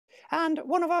And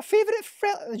one of our favourite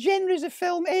genres of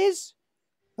film is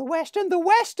the Western. The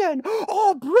Western!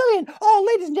 Oh, brilliant! Oh,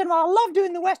 ladies and gentlemen, I love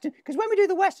doing the Western, because when we do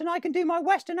the Western, I can do my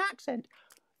Western accent.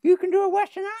 You can do a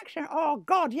Western accent. Oh,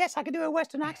 God, yes, I can do a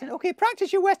Western accent. Okay,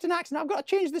 practice your Western accent. I've got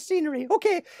to change the scenery.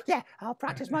 Okay, yeah, I'll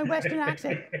practice my Western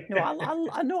accent. No,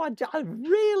 I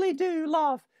really do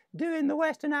love doing the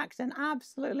Western accent.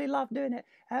 Absolutely love doing it.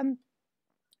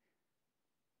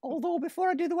 Although before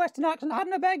I do the Western accent, I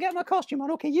hadn't better get my costume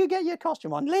on. Okay, you get your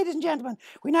costume on. Ladies and gentlemen,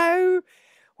 we now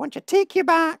want to take you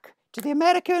back to the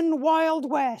American Wild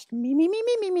West. Me, me, me,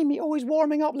 me, me, me, me. Always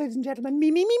warming up, ladies and gentlemen. Me,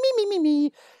 me, me, me, me, me,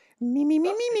 me. Me, me,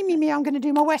 me, me, me, me, me. I'm going to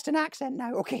do my Western accent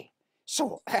now. Okay,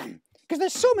 so, because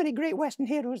there's so many great Western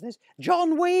heroes. There's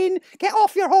John Wayne, get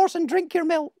off your horse and drink your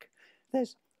milk.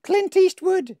 There's Clint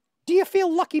Eastwood, do you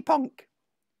feel lucky, punk?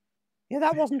 Yeah,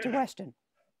 that wasn't a Western.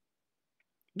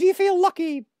 Do you feel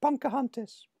lucky,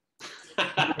 Pocahontas?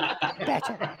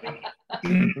 Better.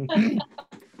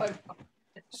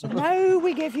 So now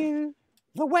we give you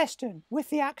the Western with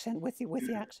the accent, with the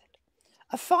accent.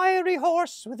 A fiery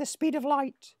horse with the speed of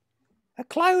light, a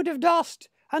cloud of dust,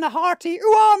 and a hearty,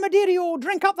 ooh, armadillo,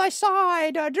 drink up thy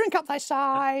cider, drink up thy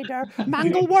cider,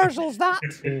 mangle wurzels, that.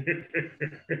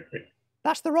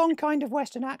 That's the wrong kind of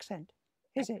Western accent,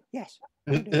 is it? Yes.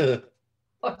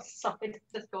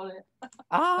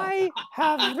 I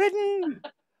have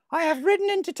ridden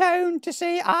into town to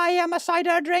say I am a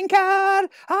cider drinker.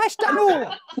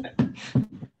 No.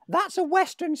 That's a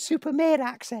Western supermare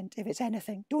accent, if it's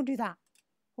anything. Don't do that.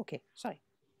 Okay, sorry.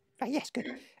 Right, yes,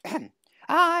 good.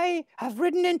 I have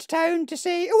ridden into town to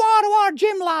say, ooh,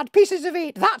 Jim lad, pieces of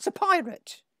 8. That's a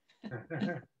pirate.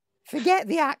 Forget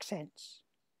the accents.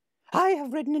 I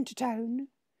have ridden into town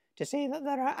to say that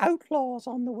there are outlaws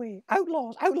on the way.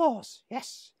 Outlaws,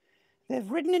 yes.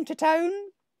 They've ridden into town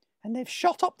and they've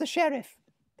shot up the sheriff.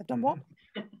 They've done what?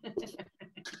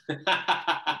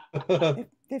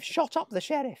 They've shot up the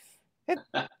sheriff.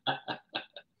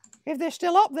 If they're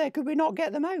still up there, could we not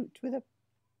get them out with a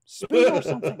spoon or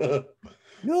something?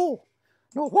 No,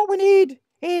 what we need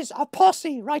is a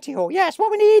posse, righty-ho. Yes,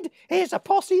 what we need is a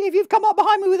posse. If you've come up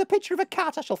behind me with a picture of a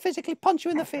cat, I shall physically punch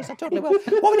you in the face. I totally will.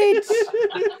 What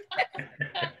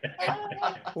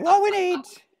we need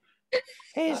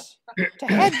is to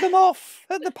head them off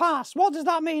at the pass. What does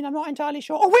that mean? I'm not entirely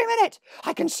sure. Oh, wait a minute.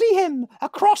 I can see him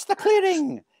across the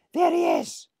clearing. There he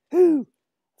is. Who?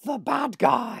 The bad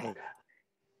guy.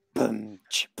 Boom,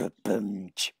 boom, boom,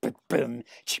 boom.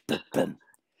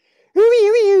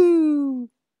 Ooh,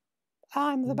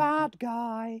 I'm the bad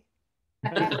guy.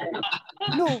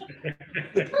 No.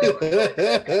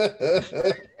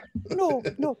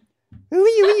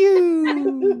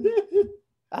 Ooh.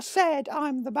 I said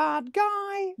I'm the bad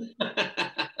guy.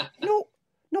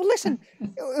 No, listen.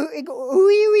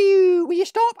 Will you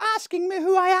stop asking me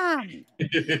who I am?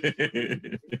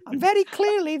 I'm very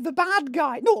clearly the bad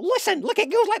guy. No, listen. Look,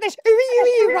 it goes like this.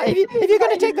 Right, if you're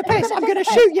going to take the piss, I'm going to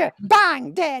shoot you.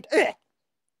 Bang, dead.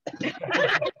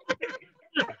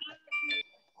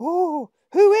 Oh,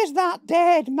 who is that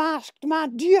dead masked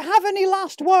man? Do you have any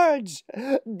last words?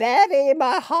 Bury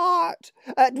my heart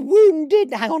at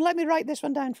wounded. Hang on, let me write this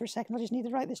one down for a second. I just need to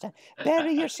write this down.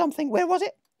 Bury your something. Where was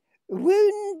it?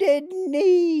 Wounded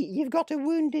knee. You've got a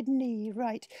wounded knee,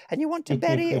 right? And you want to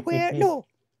bury it where? No,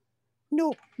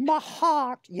 my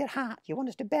heart, your hat. You want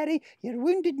us to bury your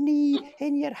wounded knee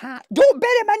in your hat. Don't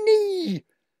bury my knee.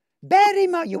 Bury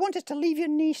my... You want us to leave your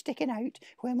knee sticking out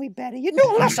when we bury you.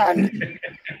 No,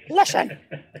 listen.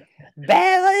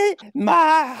 Bury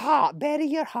my heart. Bury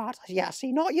your heart. Yeah,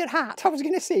 see, not your hat. I was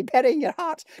going to say burying your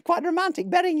heart. Quite romantic.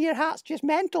 Burying your heart's just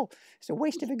mental. It's a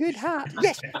waste of a good hat.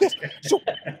 Yes. So,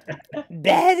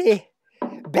 bury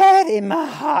my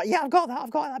heart. Yeah, I've got that.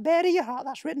 Bury your heart.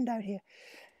 That's written down here.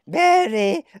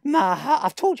 Bury my heart.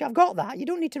 I've told you I've got that. You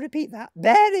don't need to repeat that.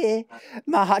 Bury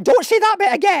my heart. Don't say that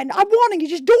bit again. I'm warning you.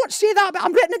 Just don't say that bit.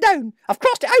 I'm written it down. I've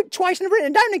crossed it out twice and I've written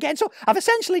it down again. So I've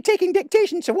essentially taken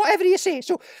dictation. So whatever you say.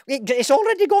 So it's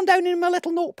already gone down in my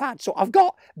little notepad. So I've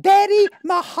got bury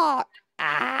my heart.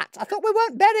 I thought we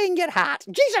weren't burying your hat.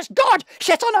 Jesus God,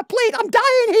 shit on a plate. I'm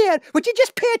dying here. Would you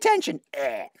just pay attention?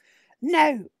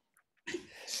 Now,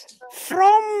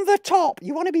 from the top.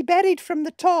 You want to be buried from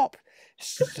the top.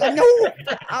 No,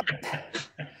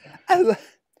 I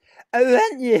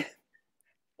want you.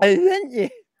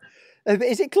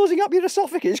 Is it closing up your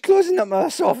esophagus? It's closing up my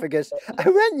esophagus. I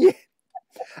want you.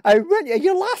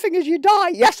 You're laughing as you die.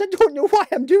 Yes, I don't know why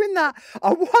I'm doing that.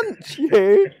 I want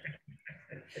you.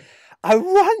 I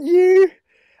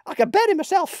can bury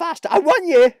myself faster. I want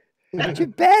you to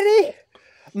bury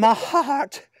my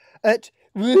heart at...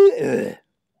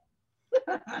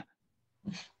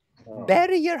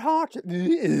 Bury your heart.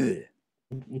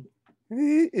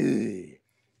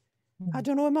 I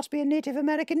don't know, it must be a Native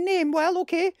American name. Well,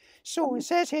 okay. So it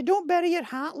says here, don't bury your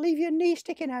hat, leave your knee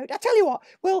sticking out. I tell you what,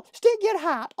 well, stick your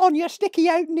hat on your sticky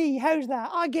out knee. How's that?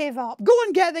 I gave up. Go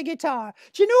and get the guitar.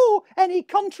 Do you know any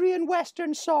country and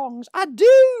western songs? I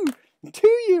do. Do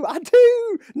you? I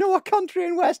do know a country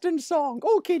and western song.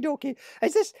 Okie dokie.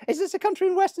 Is this a country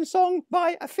and western song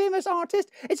by a famous artist?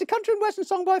 It's a country and western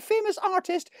song by a famous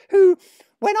artist who,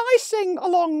 when I sing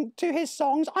along to his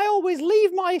songs, I always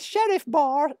leave my sheriff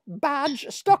bar badge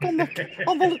stuck on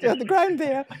the ground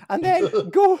there, and then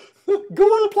go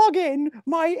and plug in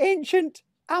my ancient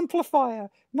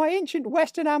amplifier, my ancient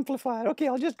western amplifier. Okay,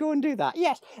 I'll just go and do that.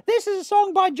 Yes, this is a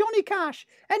song by Johnny Cash.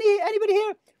 Anybody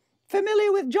here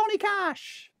familiar with Johnny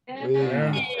Cash?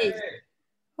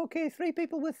 Okay, 3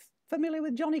 people familiar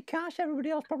with Johnny Cash. Everybody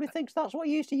else probably thinks that's what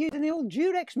you used to use in the old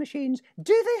Durex machines.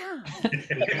 Do they have?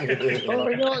 Oh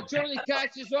no, Johnny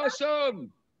Cash is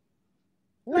awesome.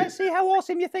 Let's see how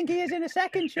awesome you think he is in a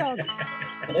second, Shug.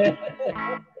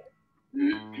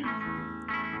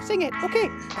 Sing it. Okay.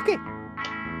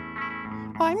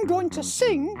 I'm going to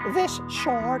sing this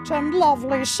short and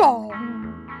lovely song.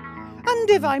 And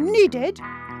if I'm needed,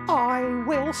 I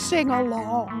will sing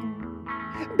along.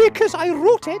 Because I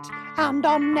wrote it, and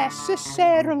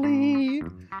unnecessarily,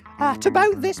 at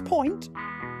about this point,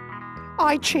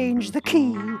 I changed the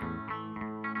key.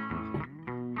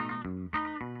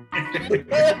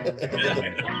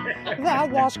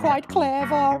 That was quite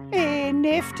clever, a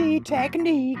nifty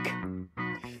technique.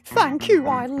 Thank you,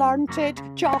 I learnt it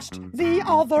just the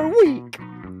other week.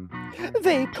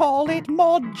 They call it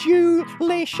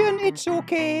modulation, it's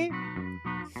okay.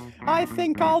 I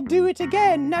think I'll do it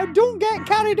again. Now don't get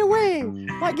carried away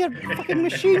like your fucking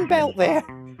machine belt there.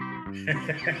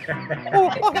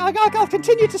 Oh, I'll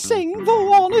continue to sing,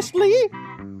 though honestly,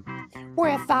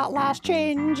 with that last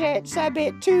change, it's a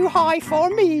bit too high for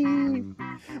me.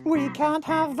 We can't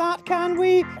have that, can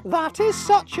we? That is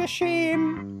such a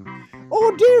shame.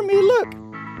 Oh dear me, look,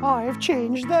 I've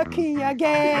changed the key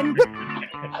again.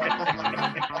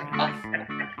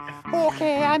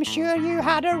 Okay, I'm sure you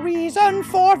had a reason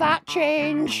for that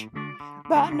change,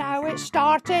 but now it's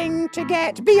starting to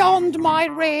get beyond my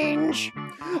range.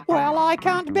 Well, I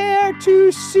can't bear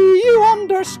to see you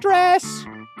under stress.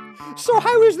 So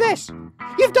how is this?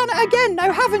 You've done it again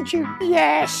now, haven't you?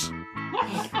 Yes.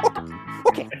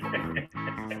 Okay.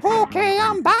 Okay,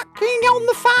 I'm backing on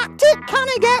the fact it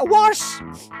can't get worse,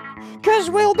 'cause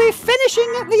we'll be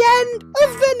finishing at the end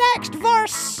of the next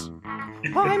verse.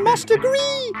 I must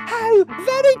agree how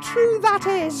very true that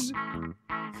is.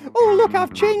 Oh, look,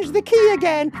 I've changed the key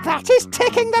again. That is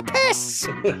taking the piss.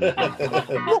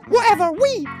 Whatever,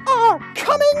 we are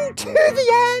coming to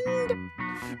the end.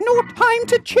 No time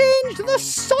to change the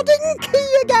sodding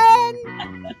key again.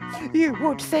 You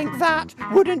would think that,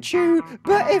 wouldn't you?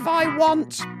 But if I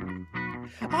want,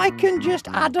 I can just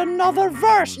add another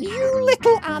verse, you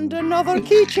little, and another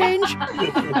key change.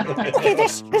 Okay,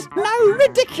 this is now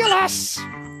ridiculous.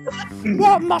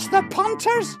 What must the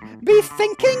punters be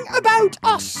thinking about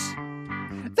us?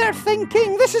 They're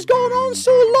thinking this has gone on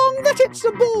so long that it's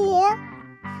a bore.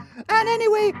 And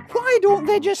anyway, why don't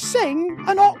they just sing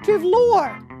an octave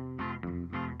lower?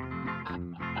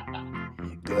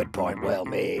 Good point, well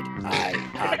made. I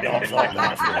had not thought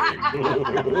that through.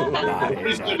 That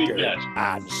is a good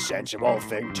and sensible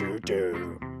thing to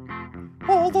do.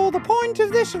 Although the point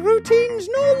of this routine's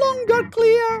no longer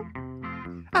clear,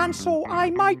 and so I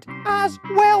might as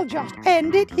well just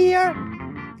end it here.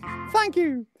 Thank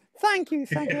you very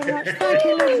much. Thank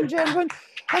you, ladies and gentlemen.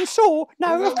 And so,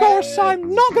 now, of course, I'm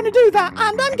not going to do that,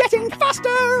 and I'm getting faster!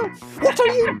 What are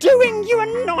you doing, you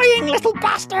annoying little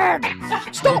bastard?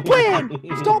 Stop playing!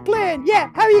 Stop playing! Yeah,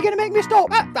 how are you going to make me stop?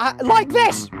 Like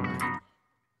this!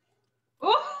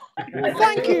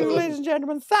 Thank you, ladies and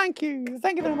gentlemen, thank you.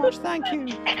 Thank you very much, thank you.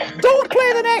 Don't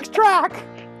play the next track!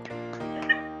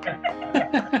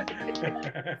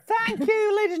 Thank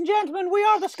you, ladies and gentlemen. We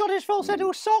are the Scottish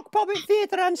Falsetto Sock Puppet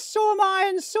Theatre, and so am I,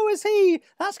 and so is he.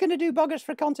 That's going to do buggers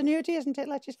for continuity, isn't it?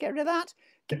 Let's just get rid of that.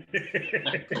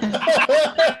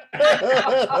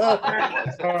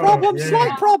 Problem,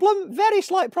 slight problem, very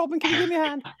slight problem. Can you give me a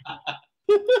hand?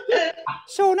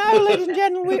 So now, ladies and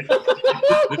gentlemen,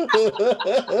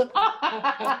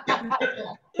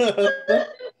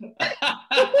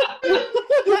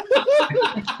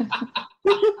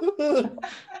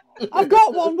 I've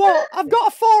got one. What? I've got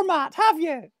a format. Have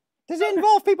you? Does it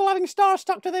involve people having stars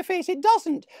stuck to their face? It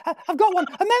doesn't. I've got one.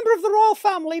 A member of the royal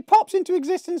family pops into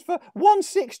existence for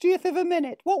 1/60th of a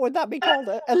minute. What would that be called?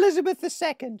 Elizabeth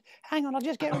II. Hang on, I'll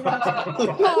just get rid of that.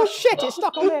 Oh, shit, it's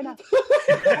stuck on there now.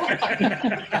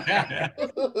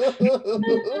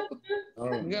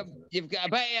 You've got a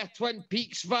bit of a Twin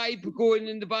Peaks vibe going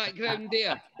in the background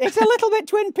there. It's a little bit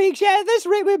Twin Peaks, yeah. At this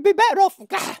rate, we'd be better off.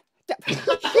 Jesus!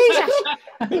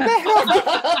 Be better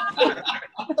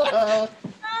off.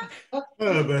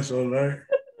 Oh, that's all right.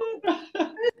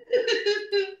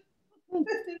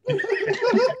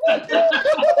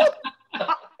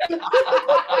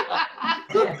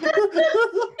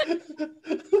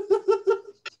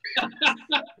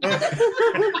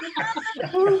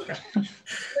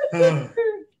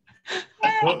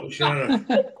 Oh, Sharon.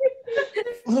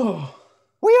 Oh.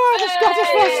 We are the Scottish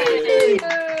Falsetto.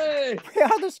 Hey! We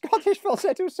are the Scottish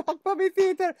Falsetto Sock Puppy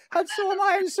Theatre, and so am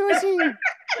I, and so is he.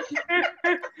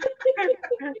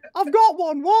 I've got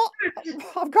one. What?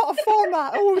 I've got a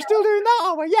format. Oh, we're still doing that,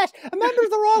 are we? Yes. A member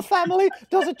of the royal family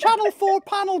does a Channel 4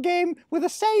 panel game with the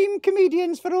same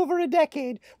comedians for over a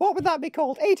decade. What would that be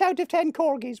called? 8 out of 10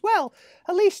 corgis. Well,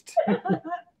 at least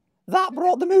that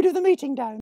brought the mood of the meeting down.